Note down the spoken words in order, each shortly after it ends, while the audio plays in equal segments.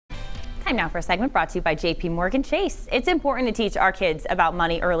Time now for a segment brought to you by JPMorgan Chase. It's important to teach our kids about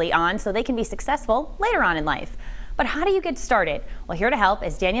money early on so they can be successful later on in life. But how do you get started? Well, here to help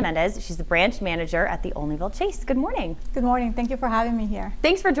is Danielle Mendez. She's the branch manager at the Olneyville Chase. Good morning. Good morning. Thank you for having me here.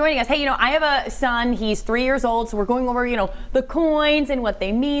 Thanks for joining us. Hey, I have a son. He's 3 years old, so we're going over, the coins and what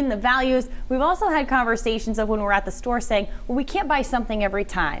they mean, the values. We've also had conversations of when we're at the store saying, well, we can't buy something every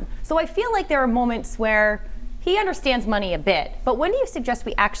time. So I feel like there are moments where he understands money a bit, but when do you suggest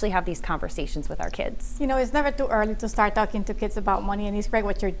we actually have these conversations with our kids? It's never too early to start talking to kids about money, and it's great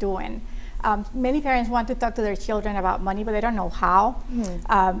what you're doing. Many parents want to talk to their children about money, but they don't know how.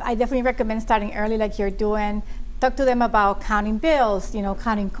 I definitely recommend starting early like you're doing. Talk to them about counting bills,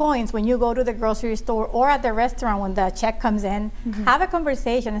 counting coins. When you go to the grocery store or at the restaurant when the check comes in, have a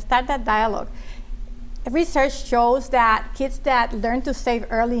conversation and start that dialogue. Research shows that kids that learn to save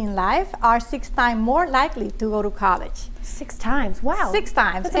early in life are 6 times more likely to go to college. 6 times? Wow. 6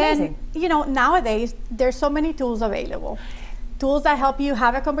 times. That's amazing. And, nowadays, there's so many tools available. Tools that help you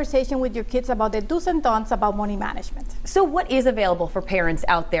have a conversation with your kids about the do's and don'ts about money management. So what is available for parents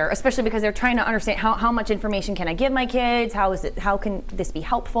out there, especially because they're trying to understand how much information can I give my kids? How can this be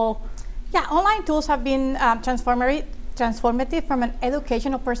helpful? Yeah, online tools have been transformative from an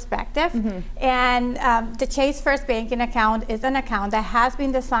educational perspective. And the Chase First Banking account is an account that has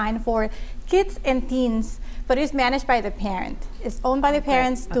been designed for kids and teens, but it's managed by the parent. It's owned by the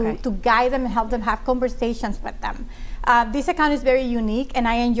parents to guide them and help them have conversations with them. This account is very unique, and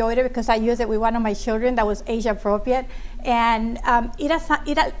I enjoyed it because I used it with one of my children that was age appropriate. And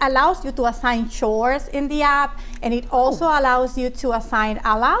it allows you to assign chores in the app, and it also allows you to assign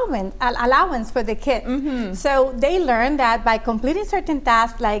allowance for the kids. So they learn that by completing certain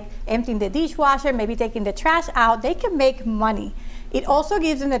tasks like emptying the dishwasher, maybe taking the trash out, they can make money. It also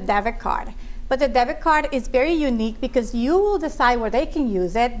gives them a debit card. But the debit card is very unique because you will decide where they can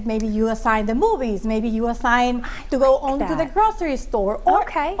use it. Maybe you assign the movies, maybe you assign to go only to the grocery store, or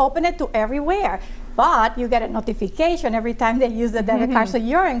open it to everywhere. But you get a notification every time they use the debit card, so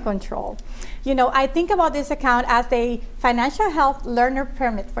you're in control. I think about this account as a financial health learner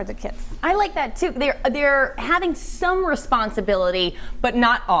permit for the kids. I like that too. They're having some responsibility, but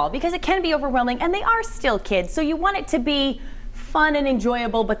not all, because it can be overwhelming, and they are still kids. So you want it to be fun and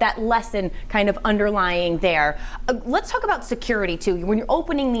enjoyable, but that lesson kind of underlying there. Let's talk about security too. When you're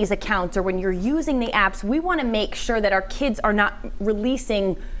opening these accounts or when you're using the apps, we want to make sure that our kids are not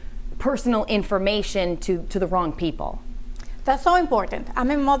releasing personal information to the wrong people. That's so important.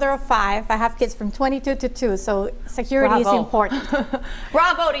 I'm a mother of 5. I have kids from 22 to 2, so security is important.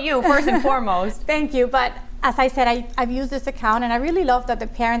 Bravo to you, first and foremost. Thank you. But as I said, I've used this account, and I really love that the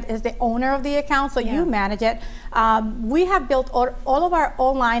parent is the owner of the account, so you manage it. We have built all of our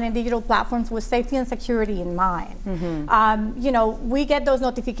online and digital platforms with safety and security in mind. We get those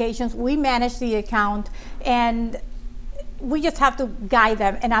notifications, we manage the account, and we just have to guide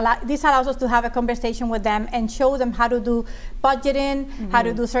them, and this allows us to have a conversation with them and show them how to do budgeting, how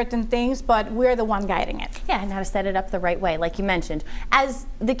to do certain things, but we're the one guiding it. Yeah, and how to set it up the right way, like you mentioned. As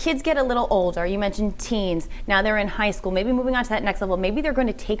the kids get a little older, you mentioned teens, now they're in high school, maybe moving on to that next level, maybe they're going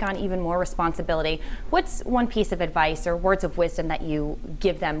to take on even more responsibility. What's one piece of advice or words of wisdom that you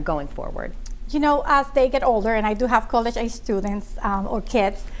give them going forward? As they get older, and I do have college-age students or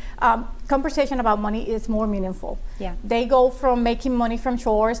kids, conversation about money is more meaningful. They go from making money from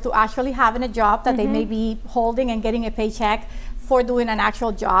chores to actually having a job that they may be holding and getting a paycheck for doing an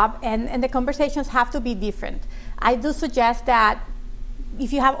actual job, and the conversations have to be different. I do suggest that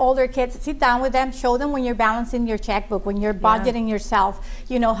if you have older kids, sit down with them, show them when you're balancing your checkbook, when you're budgeting yourself,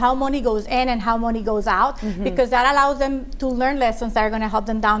 how money goes in and how money goes out, because that allows them to learn lessons that are going to help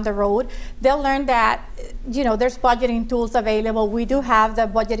them down the road. They'll learn that, there's budgeting tools available. We do have the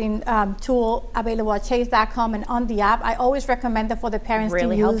budgeting tool available at chase.com and on the app. I always recommend it for the parents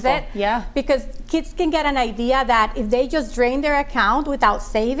to use it. Because kids can get an idea that if they just drain their account without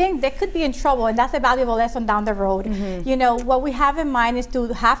saving, they could be in trouble, and that's a valuable lesson down the road. What we have in mind is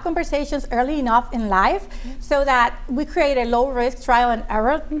to have conversations early enough in life so that we create a low risk trial and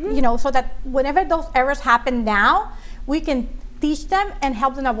error, so that whenever those errors happen now, we can teach them and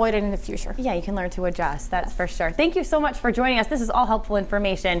help them avoid it in the future. Yeah, you can learn to adjust, that's for sure. Thank you so much for joining us. This is all helpful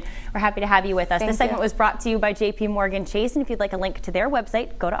information. We're happy to have you with us. This segment was brought to you by JPMorgan Chase, and if you'd like a link to their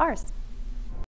website, go to ours.